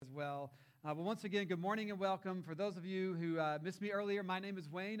well. Well, once again, good morning and welcome. For those of you who missed me earlier, my name is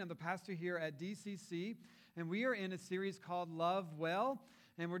Wayne. I'm the pastor here at DCC, and we are in a series called Love Well,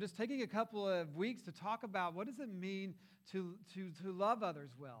 and we're just taking a couple of weeks to talk about what does it mean to love others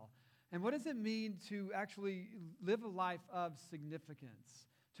well, and what does it mean to actually live a life of significance,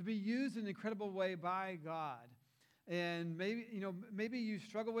 to be used in an incredible way by God. And maybe you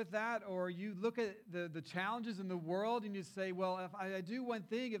struggle with that, or you look at the challenges in the world and you say, well, if I do one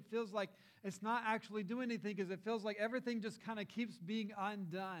thing, it feels like it's not actually doing anything because it feels like everything just kind of keeps being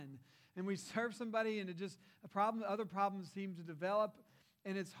undone. And we serve somebody and other problems seem to develop.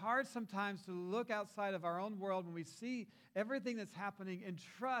 And it's hard sometimes to look outside of our own world when we see everything that's happening and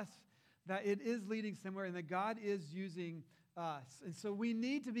trust that it is leading somewhere and that God is using us. And so we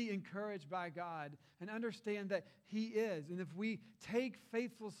need to be encouraged by God and understand that He is. And if we take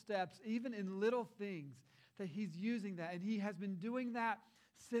faithful steps, even in little things, that He's using that. And He has been doing that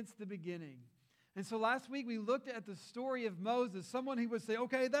since the beginning. And so last week we looked at the story of Moses, someone who would say,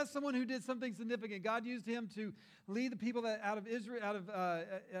 okay, that's someone who did something significant. God used him to lead the people out of Israel,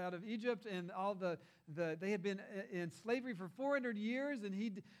 out of Egypt, and all they had been in slavery for 400 years, and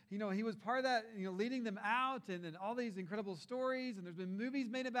he was part of that, leading them out, and then all these incredible stories, and there's been movies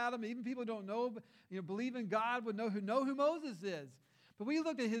made about him. Even people who don't know, believe in God would know who Moses is. But we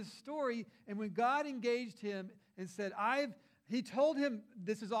looked at his story, and when God engaged him and said, He told him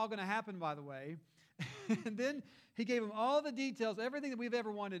this is all going to happen, by the way. And then he gave him all the details, everything that we've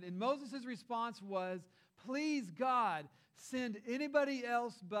ever wanted. And Moses' response was, please, God, send anybody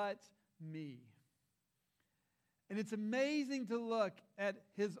else but me. And it's amazing to look at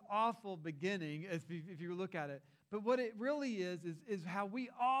his awful beginning if you look at it. But what it really is how we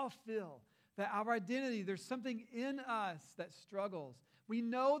all feel that our identity, there's something in us that struggles. We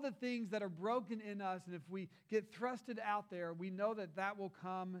know the things that are broken in us, and if we get thrusted out there, we know that will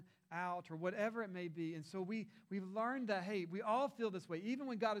come out, or whatever it may be. And so we've learned that, hey, we all feel this way. Even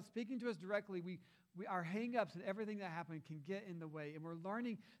when God is speaking to us directly, our hang-ups and everything that happens can get in the way. And we're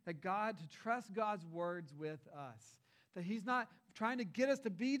learning to trust God's words with us. That He's not trying to get us to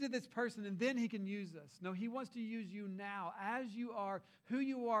be to this person and then He can use us. No, He wants to use you now, as you are, who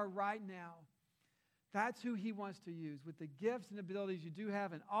you are right now. That's who He wants to use with the gifts and abilities you do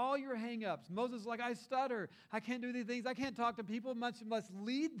have and all your hang-ups. Moses is like, I stutter. I can't do these things. I can't talk to people, much less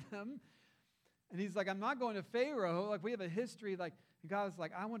lead them. And he's like, I'm not going to Pharaoh. Like, we have a history. Like, God's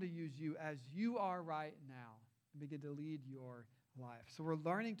like, I want to use you as you are right now and begin to lead your life. So we're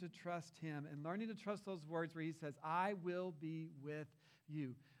learning to trust Him and learning to trust those words where He says, I will be with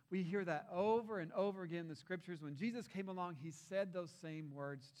you. We hear that over and over again in the Scriptures. When Jesus came along, He said those same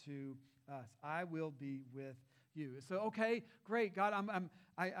words to us. I will be with you. So, okay, great, God,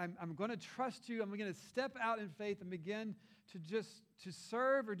 I'm going to trust you. I'm going to step out in faith and begin to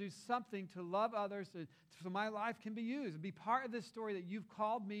serve or do something to love others so my life can be used and be part of this story that you've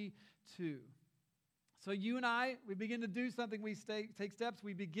called me to. So you and I, we begin to do something. We take steps.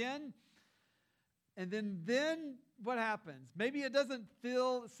 We begin. And then what happens? Maybe it doesn't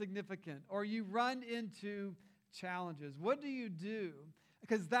feel significant, or you run into challenges. What do you do?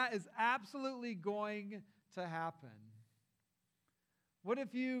 Because that is absolutely going to happen. What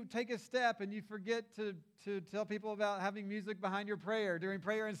if you take a step and you forget to tell people about having music behind your prayer during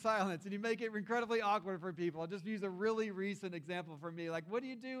prayer in silence, and you make it incredibly awkward for people? I'll just use a really recent example for me. Like, what do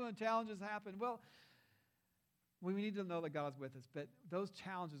you do when challenges happen? Well, we need to know that God is with us, but those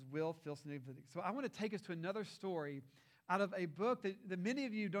challenges will feel significant. So I want to take us to another story out of a book that many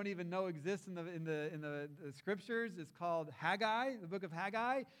of you don't even know exists in the Scriptures. It's called Haggai, the book of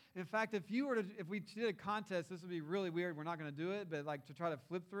Haggai. In fact, if we did a contest, this would be really weird. We're not going to do it, but like to try to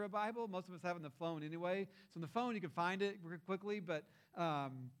flip through a Bible. Most of us have it on the phone anyway. So on the phone, you can find it quickly, but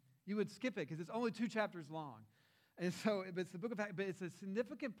you would skip it because it's only 2 chapters long. And so it's the book of Haggai, but it's a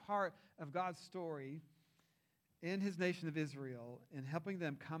significant part of God's story in His nation of Israel and helping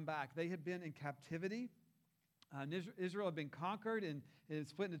them come back. They had been in captivity. Israel had been conquered, and it had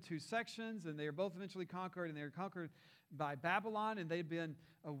split into 2 sections, and they were both eventually conquered, and they were conquered by Babylon, and they'd been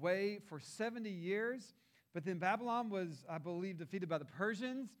away for 70 years. But then Babylon was, I believe, defeated by the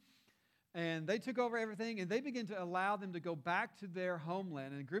Persians, and they took over everything, and they began to allow them to go back to their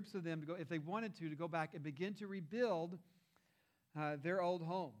homeland, and groups of them, to go, if they wanted to go back and begin to rebuild their old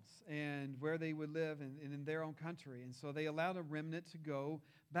homes and where they would live and in their own country. And so they allowed a remnant to go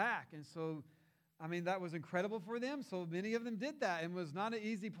back. And so that was incredible for them. So many of them did that. And it was not an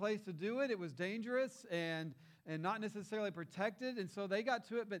easy place to do it. It was dangerous and not necessarily protected. And so they got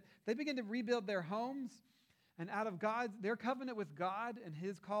to it, but they began to rebuild their homes. And out of their covenant with God and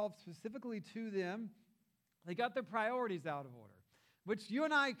His call specifically to them, they got their priorities out of order. which you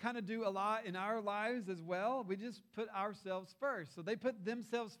and I kind of do a lot in our lives as well. We just put ourselves first. So they put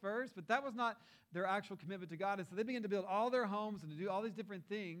themselves first, but that was not their actual commitment to God. And so they began to build all their homes and to do all these different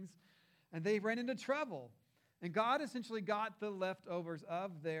things, and they ran into trouble. And God essentially got the leftovers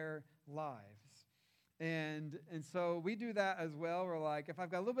of their lives. And so we do that as well. We're like, if I've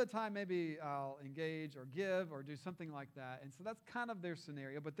got a little bit of time, maybe I'll engage or give or do something like that. And so that's kind of their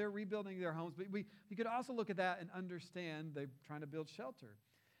scenario, but they're rebuilding their homes. But we could also look at that and understand they're trying to build shelter.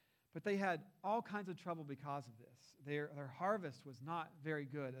 But they had all kinds of trouble because of this. Their harvest was not very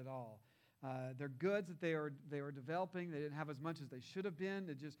good at all. Their goods that they were developing, they didn't have as much as they should have been.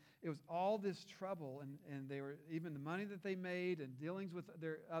 It was all this trouble, and they were, even the money that they made and dealings with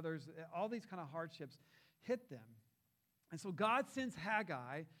their others, all these kind of hardships hit them. And so God sends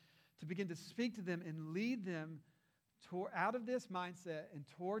Haggai to begin to speak to them and lead them out of this mindset and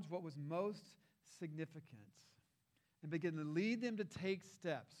towards what was most significant, and begin to lead them to take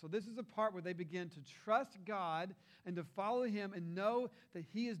steps. So this is a part where they begin to trust God and to follow Him and know that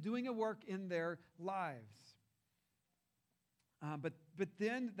He is doing a work in their lives. But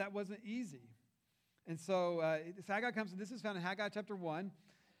then that wasn't easy. And so Haggai comes, and this is found in Haggai chapter 1.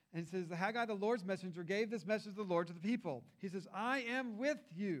 And it says, Haggai, the Lord's messenger, gave this message of the Lord to the people. He says, I am with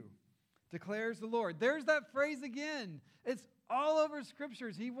you, declares the Lord. There's that phrase again. It's all over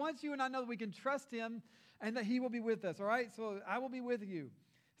Scriptures. He wants you and I know that we can trust Him and that He will be with us, all right? So I will be with you.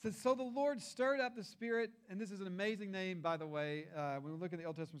 It says, so the Lord stirred up the spirit, and this is an amazing name, by the way, when we look at the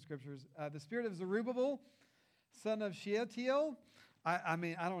Old Testament Scriptures, the spirit of Zerubbabel, son of Shealtiel. I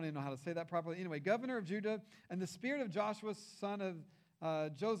mean, I don't even know how to say that properly. Anyway, governor of Judah, and the spirit of Joshua, son of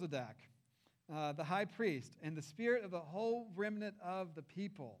Jozadak, the high priest, and the spirit of the whole remnant of the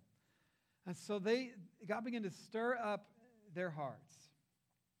people. And so God began to stir up their hearts.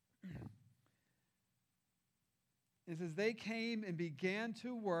 It says, they came and began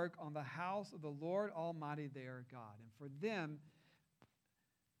to work on the house of the Lord Almighty their God. And for them,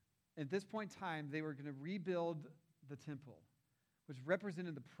 at this point in time, they were going to rebuild the temple, which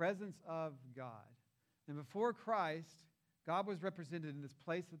represented the presence of God. And before Christ, God was represented in this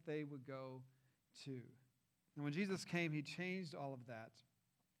place that they would go to. And when Jesus came, He changed all of that.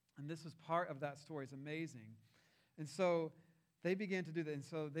 And this was part of that story. It's amazing. And so they began to do that. And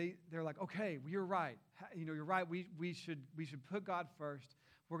so they're like, okay, you're right. You're right. We should put God first.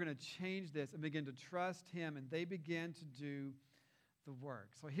 We're going to change this and begin to trust Him. And they began to do the work.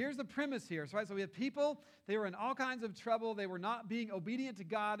 So here's the premise here. So we have people, they were in all kinds of trouble. They were not being obedient to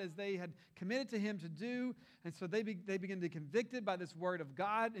God as they had committed to Him to do. And so they began to be convicted by this word of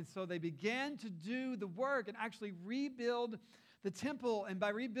God. And so they began to do the work and actually rebuild the temple. And by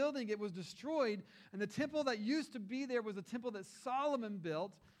rebuilding, it was destroyed. And the temple that used to be there was a temple that Solomon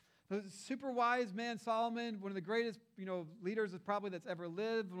built. The super wise man Solomon, one of the greatest leaders that's ever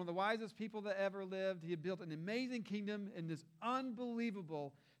lived, one of the wisest people that ever lived. He had built an amazing kingdom in this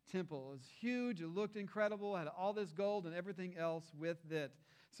unbelievable temple. It was huge. It looked incredible. It had all this gold and everything else with it.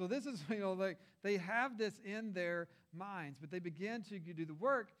 So this is, they have this in their minds, but they began to do the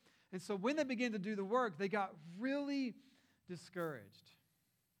work. And so when they began to do the work, they got really discouraged.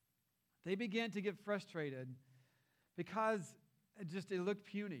 They began to get frustrated because it looked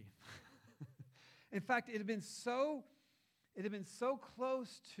puny. In fact, it had been so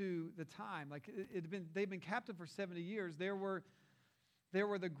close to the time. Like they'd been captive for 70 years. There were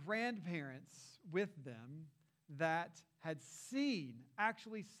the grandparents with them that had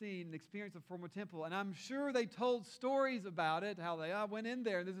actually seen and experienced the former temple. And I'm sure they told stories about it, how they went in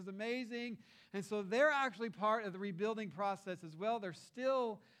there, and this is amazing. And so they're actually part of the rebuilding process as well. They're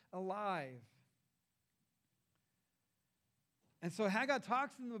still alive. And so Haggai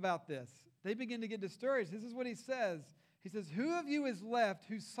talks to them about this. They begin to get discouraged. This is what he says. He says, who of you is left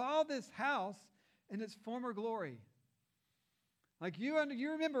who saw this house in its former glory? Like you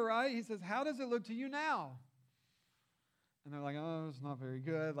remember, right? He says, how does it look to you now? And they're like, oh, it's not very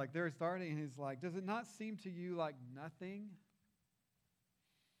good. Like they're starting, and he's like, does it not seem to you like nothing?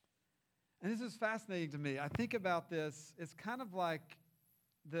 And this is fascinating to me. I think about this. It's kind of like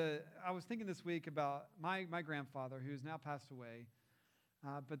I was thinking this week about my grandfather, who's now passed away.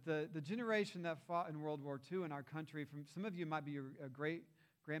 But the generation that fought in World War II in our country, from some of you might be a great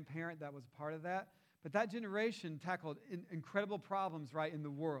grandparent that was part of that. But that generation tackled incredible problems, right, in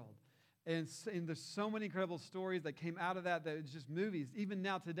the world. And there's so many incredible stories that came out of that it's just movies, even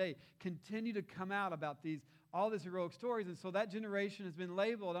now today, continue to come out about all these heroic stories. And so that generation has been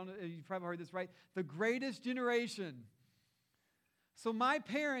labeled, I don't know, you've probably heard this, right, the greatest generation. So my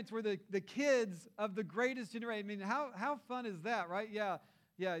parents were the kids of the greatest generation. I mean, how fun is that, right? Yeah,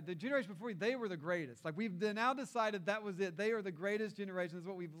 Yeah, the generation before you, they were the greatest. Like we've now decided that was it. They are the greatest generation. That's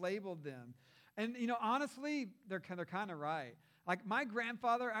what we've labeled them. And, honestly, they're kind of right. Like my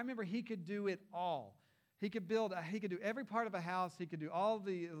grandfather, I remember he could do it all. He could do every part of a house. He could do all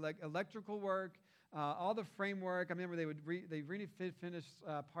the electrical work, all the framework. I remember they really finished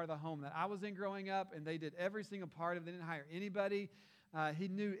part of the home that I was in growing up, and they did every single part of it. They didn't hire anybody. He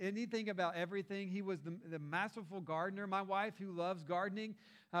knew anything about everything. He was the masterful gardener. My wife, who loves gardening,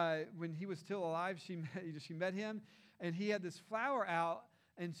 when he was still alive, she met him, and he had this flower out,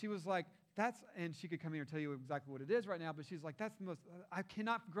 and she was like, and she could come here and tell you exactly what it is right now, but she's like, I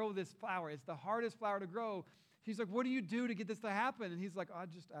cannot grow this flower. It's the hardest flower to grow. She's like, what do you do to get this to happen? And he's like, I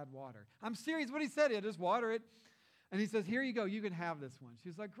just add water. I'm serious. What he said, just water it. And he says, here you go. You can have this one.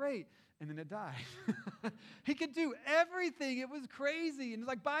 She's like, great. And then it died. He could do everything. It was crazy. And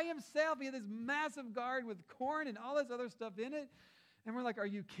like by himself, he had this massive garden with corn and all this other stuff in it. And we're like, are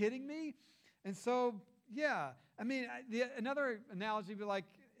you kidding me? And so, yeah. I mean, another analogy would be like,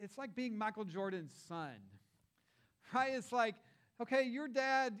 it's like being Michael Jordan's son, right? It's like, okay, your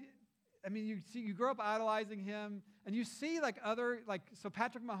dad, I mean, you grow up idolizing him, and you see so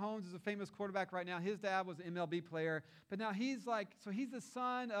Patrick Mahomes is a famous quarterback right now. His dad was an MLB player, but now he's the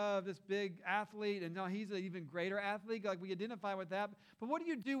son of this big athlete, and now he's an even greater athlete. Like we identify with that. But what do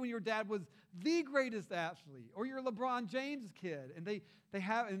you do when your dad was the greatest athlete, or you're LeBron James' kid,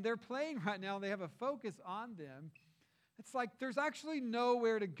 and they're playing right now, and they have a focus on them? It's like there's actually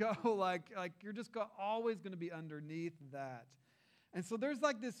nowhere to go. Like you're just always going to be underneath that. And so there's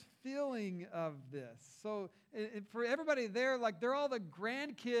like this feeling of this. So for everybody there, like they're all the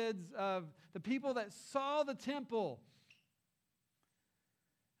grandkids of the people that saw the temple.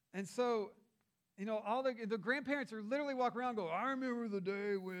 And so, all the grandparents are literally walking around and go, I remember the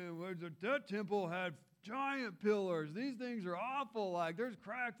day when that temple had giant pillars. These things are awful. Like there's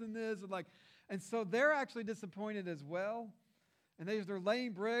cracks in this. And so they're actually disappointed as well. And they're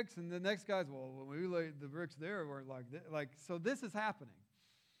laying bricks, and the next guy's, well, when we laid the bricks there, we're like this. So this is happening.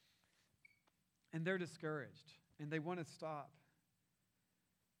 And they're discouraged, and they want to stop.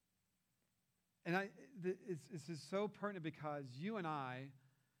 And this is so pertinent because you and I,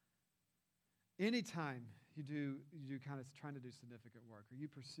 anytime you do kind of trying to do significant work or you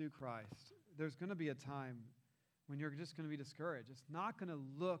pursue Christ, there's going to be a time when you're just going to be discouraged. It's not going to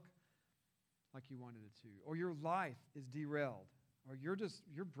look like you wanted it to, or your life is derailed, or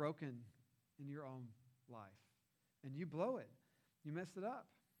you're broken in your own life, and you blow it. You mess it up.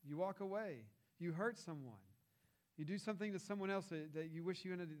 You walk away. You hurt someone. You do something to someone else that you wish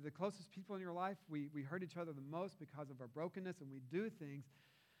you ended. The closest people in your life, we hurt each other the most because of our brokenness, and we do things,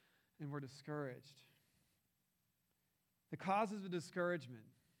 and we're discouraged. The causes of discouragement,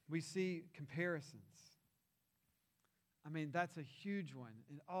 we see comparisons. I mean, that's a huge one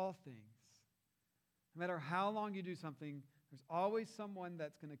in all things. No matter how long you do something, there's always someone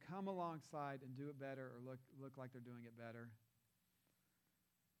that's going to come alongside and do it better or look like they're doing it better.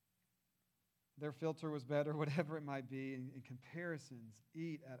 Their filter was better, whatever it might be, and comparisons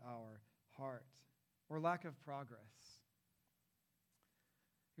eat at our heart. Or lack of progress.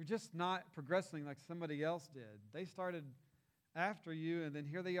 You're just not progressing like somebody else did. They started after you, and then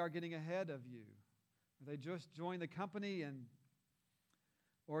here they are getting ahead of you. Or they just joined the company,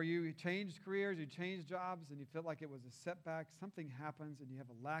 or you changed careers, you changed jobs, and you felt like it was a setback. Something happens, and you have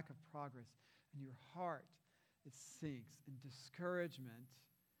a lack of progress, and your heart, it sinks, and discouragement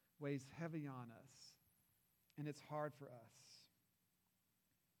weighs heavy on us, and it's hard for us.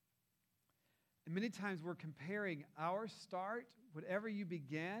 And many times we're comparing our start, whatever you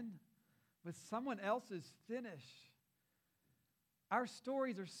began, with someone else's finish. Our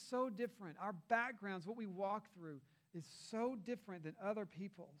stories are so different. Our backgrounds, what we walk through, is so different than other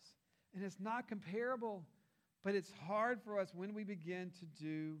people's. And it's not comparable, but it's hard for us when we begin to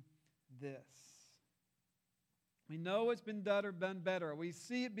do this. We know it's been done better. We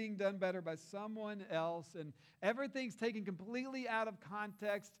see it being done better by someone else, and everything's taken completely out of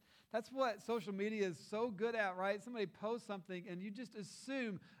context. That's what social media is so good at, right? Somebody posts something, and you just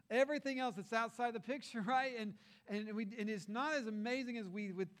assume everything else that's outside the picture, right? And it's not as amazing as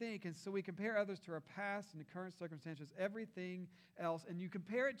we would think, and so we compare others to our past and the current circumstances, everything else, and you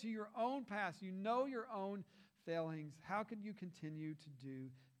compare it to your own past. You know your own failings. How can you continue to do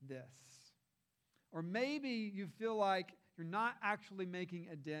this? Or maybe you feel like you're not actually making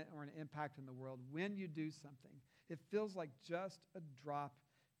a dent or an impact in the world when you do something. It feels like just a drop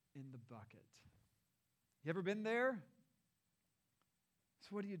in the bucket. You ever been there? So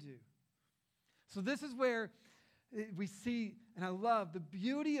what do you do? So this is where we see, and I love the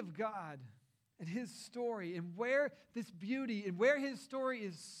beauty of God and his story and where this beauty and where his story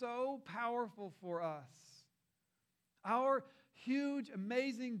is so powerful for us. Our huge,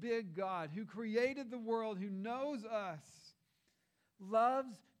 amazing, big God who created the world, who knows us,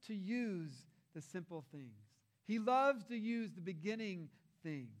 loves to use the simple things. He loves to use the beginning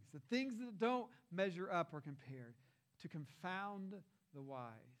things, the things that don't measure up or compare, to confound the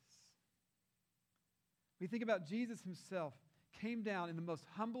wise. We think about Jesus himself came down in the most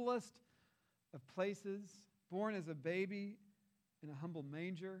humblest of places, born as a baby in a humble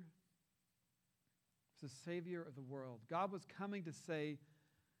manger. He was the Savior of the world. God was coming to say,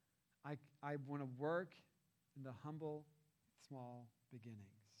 I want to work in the humble, small beginnings.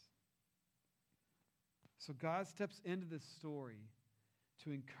 So God steps into this story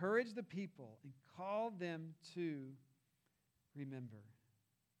to encourage the people and call them to remember.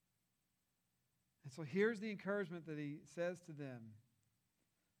 And so here's the encouragement that he says to them.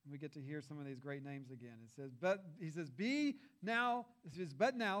 And we get to hear some of these great names again. It says, but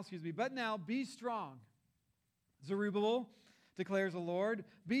now be strong. Zerubbabel, declares the Lord.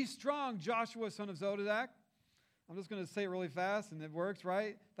 Be strong, Joshua, son of Zodadak. I'm just going to say it really fast, and it works,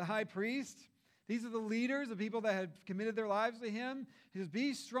 right? The high priest. These are the leaders, the people that had committed their lives to him. He says,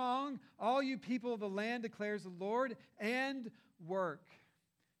 be strong, all you people of the land, declares the Lord, and work.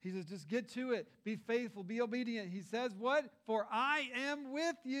 He says, just get to it. Be faithful. Be obedient. He says, what? For I am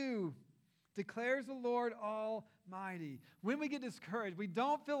with you, declares the Lord Almighty. When we get discouraged, we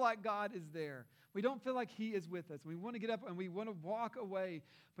don't feel like God is there. We don't feel like he is with us. We want to get up and we want to walk away.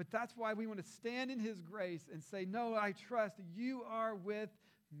 But that's why we want to stand in his grace and say, no, I trust you are with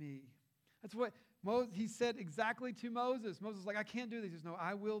me. That's what he said exactly to Moses. Moses was like, I can't do this. He says, no,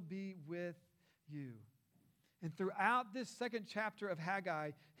 I will be with you. And throughout this second chapter of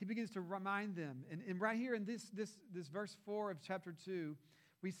Haggai, he begins to remind them. And right here in this verse 4 of chapter 2,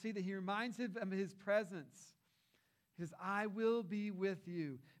 we see that he reminds him of his presence. He says, I will be with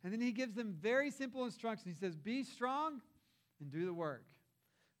you. And then he gives them very simple instructions. He says, be strong and do the work.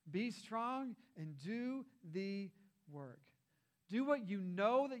 Be strong and do the work. Do what you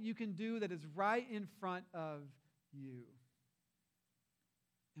know that you can do that is right in front of you.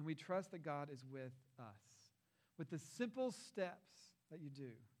 And we trust that God is with us. With the simple steps that you do.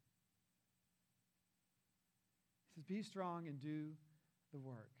 He says, be strong and do the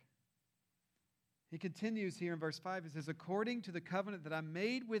work. He continues here in verse 5. He says, according to the covenant that I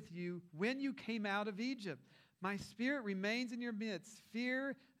made with you when you came out of Egypt, my spirit remains in your midst.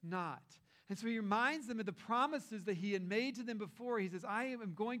 Fear not. And so he reminds them of the promises that he had made to them before. He says, I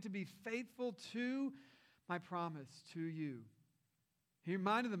am going to be faithful to my promise to you. He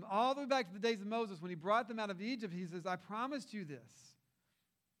reminded them all the way back to the days of Moses when he brought them out of Egypt. He says, I promised you this.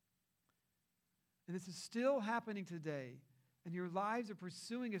 And this is still happening today. And your lives are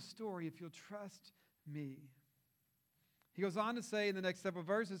pursuing a story if you'll trust me. He goes on to say in the next several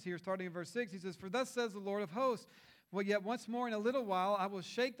verses here, starting in verse 6, he says, for thus says the Lord of hosts, well, yet once more in a little while I will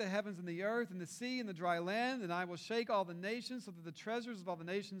shake the heavens and the earth and the sea and the dry land, and I will shake all the nations so that the treasures of all the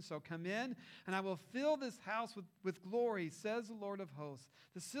nations shall come in, and I will fill this house with glory, says the Lord of hosts.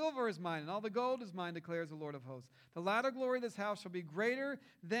 The silver is mine, and all the gold is mine, declares the Lord of hosts. The latter glory of this house shall be greater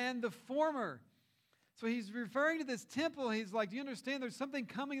than the former. So he's referring to this temple. He's like, do you understand there's something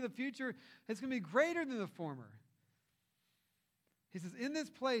coming in the future that's going to be greater than the former? He says, in this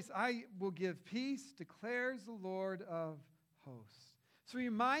place I will give peace, declares the Lord of hosts. So he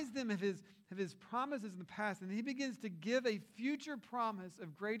reminds them of his promises in the past, and he begins to give a future promise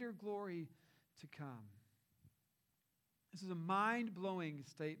of greater glory to come. This is a mind-blowing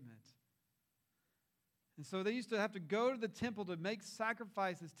statement. And so they used to have to go to the temple to make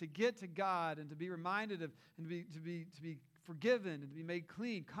sacrifices to get to God and to be reminded of and to be forgiven and to be made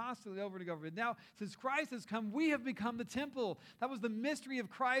clean constantly over and over. But now, since Christ has come, we have become the temple. That was the mystery of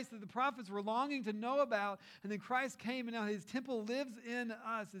Christ that the prophets were longing to know about. And then Christ came, and now his temple lives in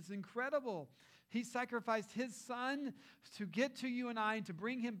us. It's incredible. He sacrificed his son to get to you and I and to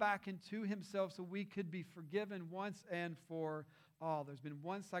bring him back into himself so we could be forgiven once and for all. There's been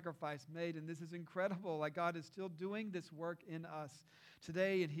one sacrifice made, and this is incredible. Like God is still doing this work in us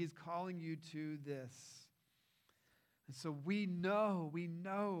today, and he's calling you to this. And so we know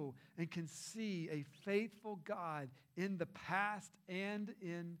and can see a faithful God in the past and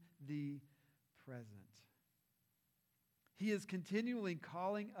in the present. He is continually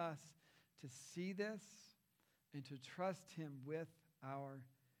calling us to see this and to trust him with our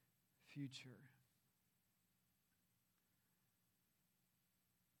future.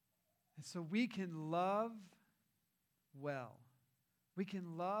 And so we can love well. We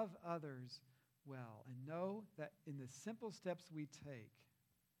can love others well and know that in the simple steps we take,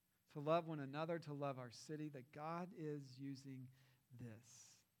 to love one another, to love our city, that God is using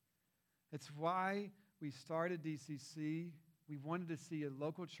this. It's why we started DCC. We wanted to see a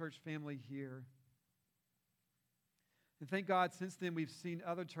local church family here. And thank God, since then, we've seen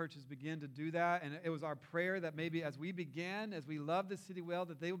other churches begin to do that. And it was our prayer that maybe as we love the city well,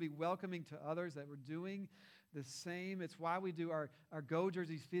 that they will be welcoming to others that we're doing the same. It's why we do our Go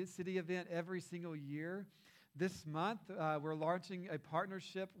Jersey City event every single year. This month, we're launching a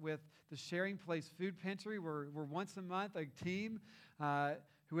partnership with the Sharing Place Food Pantry. We're once a month, a team.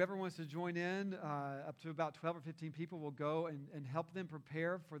 Whoever wants to join in, up to about 12 or 15 people will go and help them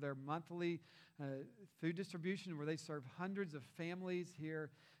prepare for their monthly food distribution where they serve hundreds of families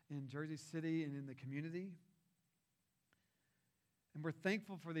here in Jersey City and in the community. And we're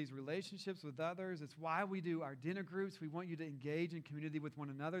thankful for these relationships with others. It's why we do our dinner groups. We want you to engage in community with one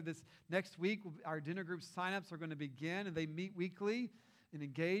another. This next week, our dinner group signups are going to begin, and they meet weekly and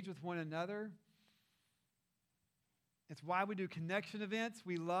engage with one another. It's why we do connection events.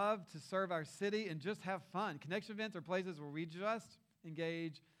 We love to serve our city and just have fun. Connection events are places where we just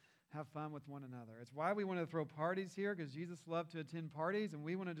engage, have fun with one another. It's why we want to throw parties here, because Jesus loved to attend parties, and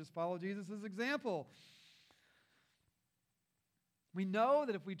we want to just follow Jesus' example. We know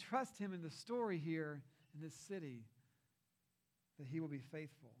that if we trust him in the story here in this city, that he will be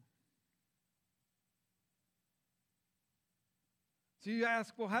faithful. So you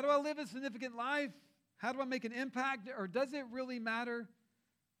ask, well, how do I live a significant life? How do I make an impact? Or does it really matter?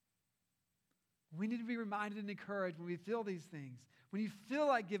 We need to be reminded and encouraged when we feel these things. When you feel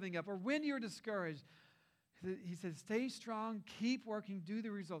like giving up or when you're discouraged, he says, stay strong, keep working, do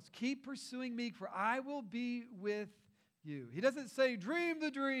the results. Keep pursuing me, for I will be with you. He doesn't say, dream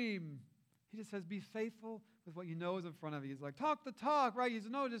the dream. He just says, be faithful with what you know is in front of you. He's like, talk the talk, right? He says,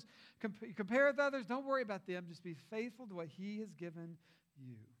 no, just compare with others. Don't worry about them. Just be faithful to what he has given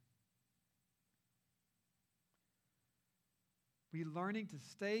you. Be learning to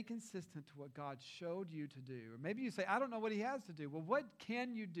stay consistent to what God showed you to do. Or maybe you say, I don't know what he has to do. Well, what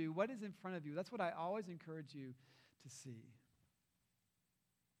can you do? What is in front of you? That's what I always encourage you to see.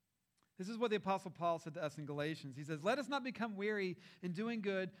 This is what the Apostle Paul said to us in Galatians. He says, let us not become weary in doing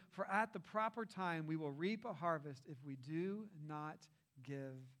good, for at the proper time we will reap a harvest if we do not give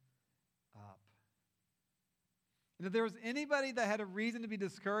up. And if there was anybody that had a reason to be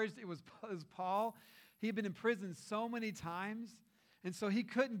discouraged, it was Paul. He had been in prison so many times, and so he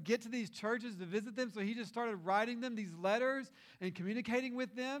couldn't get to these churches to visit them, so he just started writing them these letters and communicating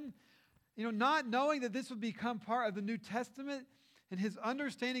with them, not knowing that this would become part of the New Testament, and his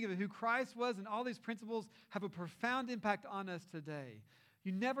understanding of who Christ was and all these principles have a profound impact on us today.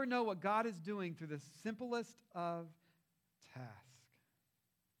 You never know what God is doing through the simplest of tasks.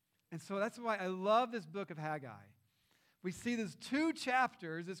 And so that's why I love this book of Haggai. We see these 2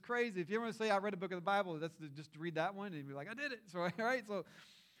 chapters. It's crazy. If you ever want to say, I read a book of the Bible, that's just to read that one, and you'd be like, I did it. So, right? So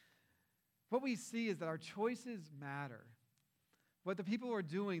what we see is that our choices matter. What the people were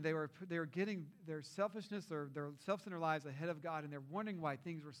doing, they were getting their selfishness or their self-centered lives ahead of God, and they're wondering why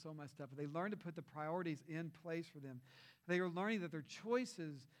things were so messed up. They learned to put the priorities in place for them. They were learning that their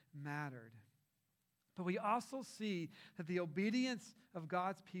choices mattered. But we also see that the obedience of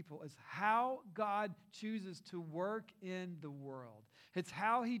God's people is how God chooses to work in the world. It's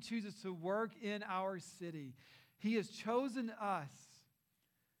how he chooses to work in our city. He has chosen us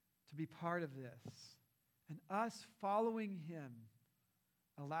to be part of this. And us following him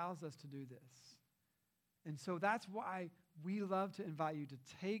allows us to do this. And so that's why we love to invite you to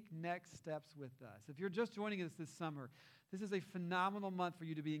take next steps with us. If you're just joining us this summer, this is a phenomenal month for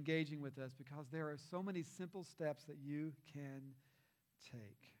you to be engaging with us because there are so many simple steps that you can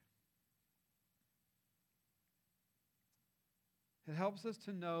take. It helps us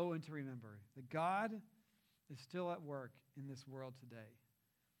to know and to remember that God is still at work in this world today.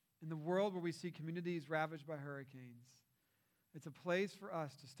 In the world where we see communities ravaged by hurricanes, it's a place for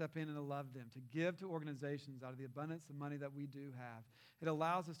us to step in and to love them, to give to organizations out of the abundance of money that we do have. It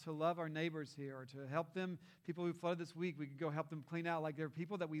allows us to love our neighbors here or to help them. People who flooded this week, we could go help them clean out. Like there are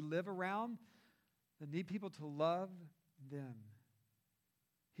people that we live around that need people to love them.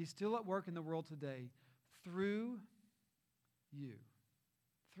 He's still at work in the world today through you.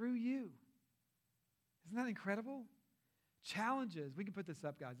 Through you. Isn't that incredible? Challenges, we can put this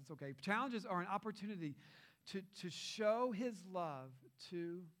up, guys, it's okay. Challenges are an opportunity to show his love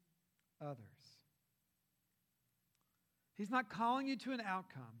to others. He's not calling you to an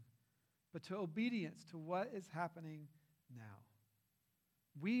outcome, but to obedience to what is happening now.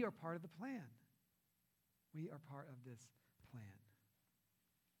 We are part of the plan. We are part of this plan.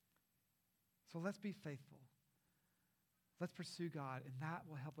 So let's be faithful. Let's pursue God, and that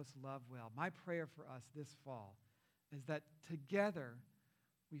will help us love well. My prayer for us this fall is that together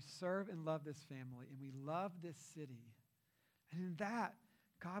we serve and love this family, and we love this city. And in that,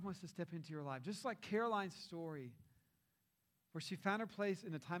 God wants to step into your life. Just like Caroline's story, where she found her place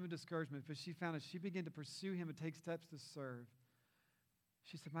in a time of discouragement, but she found as she began to pursue him and take steps to serve,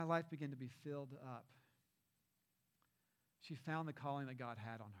 she said, my life began to be filled up. She found the calling that God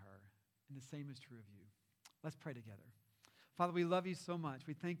had on her, and the same is true of you. Let's pray together. Father, we love you so much.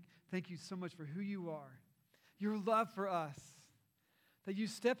 We thank you so much for who you are, your love for us, that you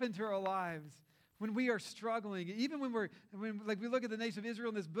step into our lives when we are struggling, even when we look at the nation of Israel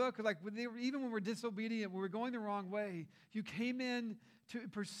in this book, even when we're disobedient, when we're going the wrong way, you came in to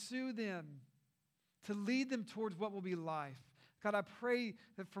pursue them, to lead them towards what will be life. God, I pray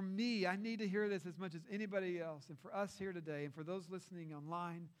that for me, I need to hear this as much as anybody else, and for us here today, and for those listening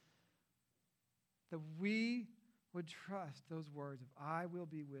online, that we would trust those words of, I will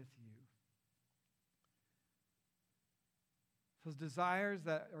be with you. Those desires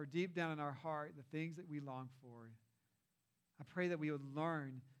that are deep down in our heart, the things that we long for, I pray that we would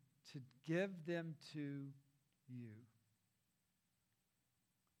learn to give them to you.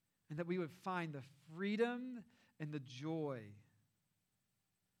 And that we would find the freedom and the joy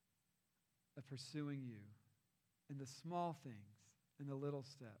of pursuing you in the small things, in the little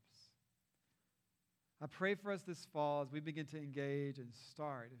steps. I pray for us this fall as we begin to engage and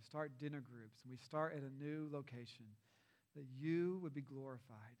start dinner groups, and we start at a new location, that you would be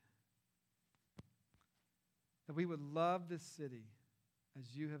glorified, that we would love this city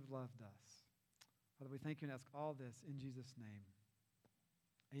as you have loved us. Father, we thank you and ask all this in Jesus' name.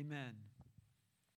 Amen.